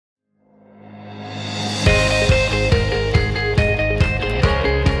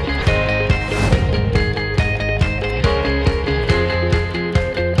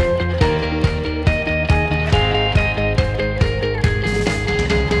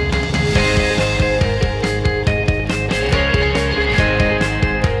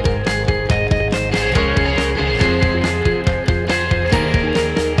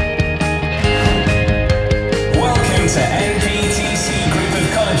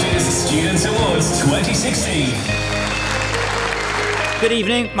Students Awards 2016. Good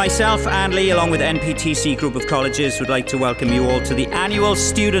evening. Myself and Lee, along with NPTC Group of Colleges, would like to welcome you all to the annual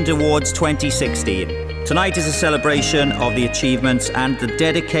Student Awards 2016. Tonight is a celebration of the achievements and the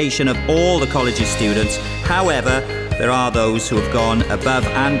dedication of all the college's students. However, there are those who have gone above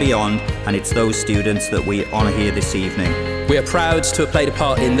and beyond, and it's those students that we honour here this evening. We are proud to have played a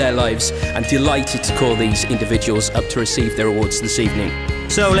part in their lives and delighted to call these individuals up to receive their awards this evening.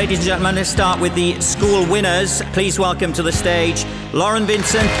 So, ladies and gentlemen, let's start with the school winners. Please welcome to the stage Lauren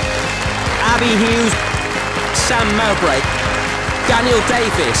Vincent, Abby Hughes, Sam Mowbray, Daniel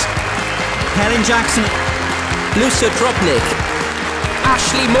Davis, Helen Jackson, Lucia Drobnik,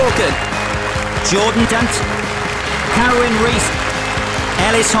 Ashley Morgan, Jordan Dunt, Carwyn Rees,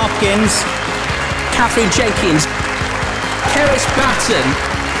 Ellis Hopkins, Catherine Jenkins, Keris Batten,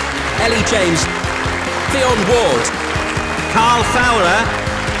 Ellie James, Theon Ward, Carl Fowler,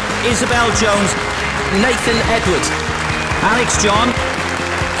 Isabel Jones, Nathan Edwards, Alex John,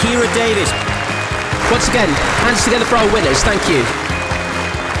 Kira Davis. Once again, hands together for our winners. Thank you.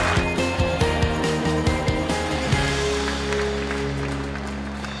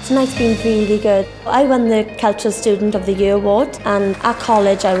 Tonight's been really good. I won the Cultural Student of the Year award, and at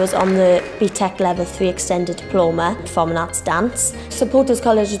college I was on the BTEC Level 3 Extended Diploma in Performing Arts Dance. Supporters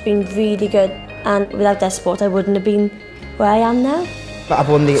College has been really good, and without their support I wouldn't have been where I am now. I've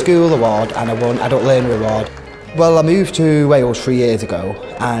won the school award and I won Adult Learner award. Well, I moved to Wales 3 years ago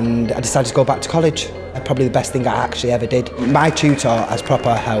and I decided to go back to college. Probably the best thing I actually ever did. My tutor has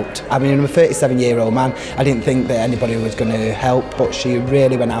proper helped. I mean, I'm a 37-year-old man. I didn't think that anybody was going to help, but she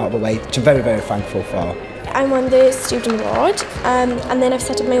really went out of her way, which I'm very, very thankful for. I won the student award and then I've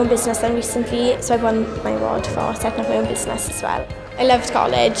set up my own business then recently, so I won my award for setting up my own business as well. I loved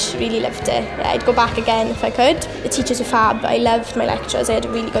college, really loved it. Yeah, I'd go back again if I could. The teachers were fab, I loved my lecturers, I had a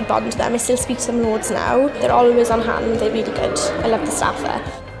really good bond with them. I still speak to them loads now. They're always on hand, they're really good. I love the staff there.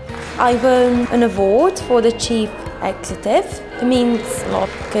 I won an award for the Chief Executive. It means a lot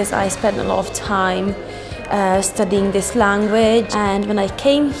because I spent a lot of time studying this language, and when I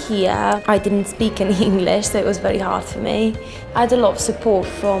came here I didn't speak any English, so it was very hard for me. I had a lot of support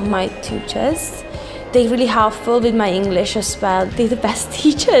from my tutors. They're really helpful with my English as well. They're the best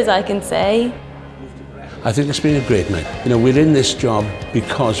teachers, I can say. I think it's been a great night. You know, we're in this job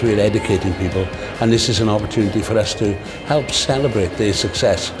because we're educating people, and this is an opportunity for us to help celebrate their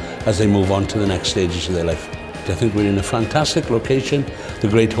success as they move on to the next stages of their life. I think we're in a fantastic location, the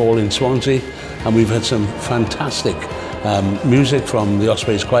Great Hall in Swansea, and we've had some fantastic music from the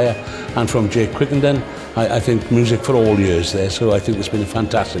Ospreys Choir and from Jake Quickenden. I think music for all years there, so I think it's been a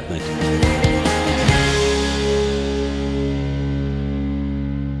fantastic night.